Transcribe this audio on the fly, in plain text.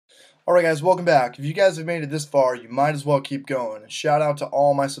Alright guys, welcome back. If you guys have made it this far, you might as well keep going. And shout out to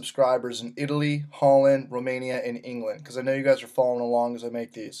all my subscribers in Italy, Holland, Romania, and England, because I know you guys are following along as I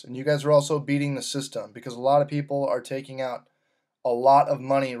make these. And you guys are also beating the system, because a lot of people are taking out a lot of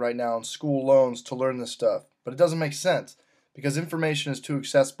money right now in school loans to learn this stuff. But it doesn't make sense, because information is too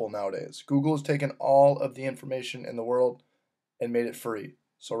accessible nowadays. Google has taken all of the information in the world and made it free.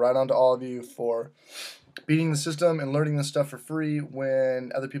 So right on to all of you for beating the system and learning this stuff for free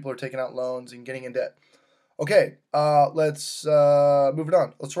when other people are taking out loans and getting in debt. Okay, let's move it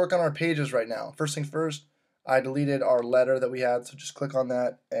on. Let's work on our pages right now. First things first, I deleted our letter that we had, so just click on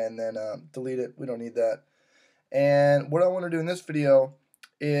that and then delete it. We don't need that. And what I want to do in this video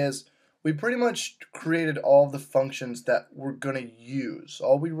is we pretty much created all the functions that we're going to use.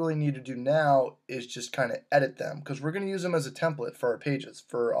 All we really need to do now is just kind of edit them, because we're going to use them as a template for our pages,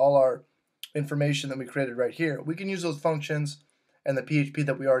 for all our information that we created right here. We can use those functions and the PHP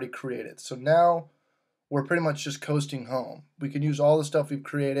that we already created. So now we're pretty much just coasting home. We can use all the stuff we've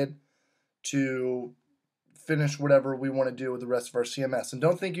created to finish whatever we want to do with the rest of our CMS. And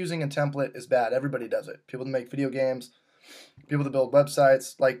don't think using a template is bad. Everybody does it. People that make video games, people that build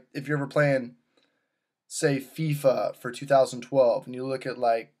websites. Like if you're ever playing, say, FIFA for 2012, and you look at,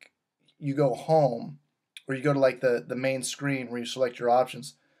 like, you go home, or you go to like the main screen where you select your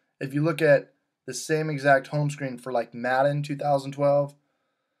options. If you look at the same exact home screen for like Madden 2012,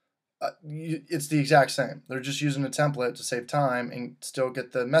 it's the exact same. They're just using a template to save time and still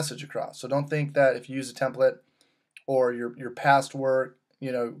get the message across. So don't think that if you use a template or your past work,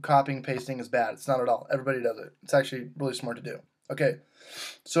 copying and pasting is bad. It's not at all. Everybody does it. It's actually really smart to do. Okay,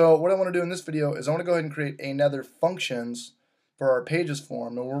 so what I want to do in this video is I want to go ahead and create another functions for our pages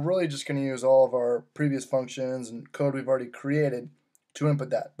form, and we're really just going to use all of our previous functions and code we've already created to input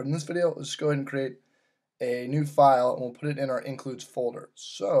that. But in this video, let's just go ahead and create a new file, and we'll put it in our includes folder.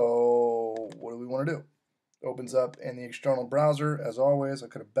 So what do we want to do? It opens up in the external browser, as always. I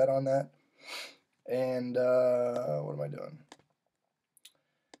could have bet on that. And what am I doing?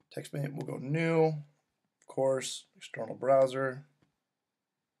 Text menu, we'll go new. Of course, external browser.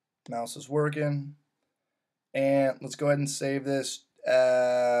 Mouse is working. And let's go ahead and save this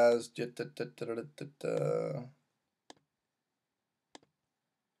as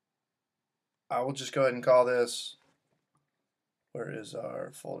I will just go ahead and call this, where is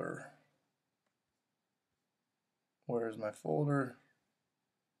our folder? Where is my folder?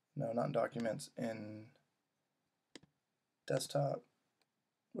 No, not in documents, in desktop.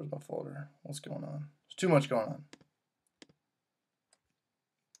 Where's my folder? What's going on? There's too much going on.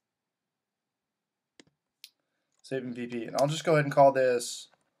 Save in VP, and I'll just go ahead and call this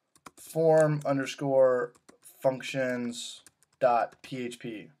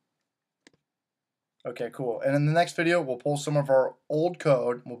form_functions.php. Okay, cool. And in the next video, we'll pull some of our old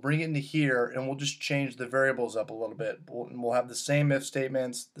code, we'll bring it into here, and we'll just change the variables up a little bit. We'll have the same if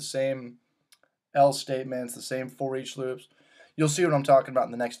statements, the same else statements, the same for each loops. You'll see what I'm talking about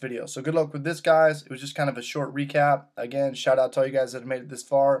in the next video. So good luck with this, guys. It was just kind of a short recap. Again, shout out to all you guys that have made it this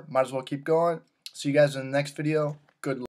far. Might as well keep going. See you guys in the next video.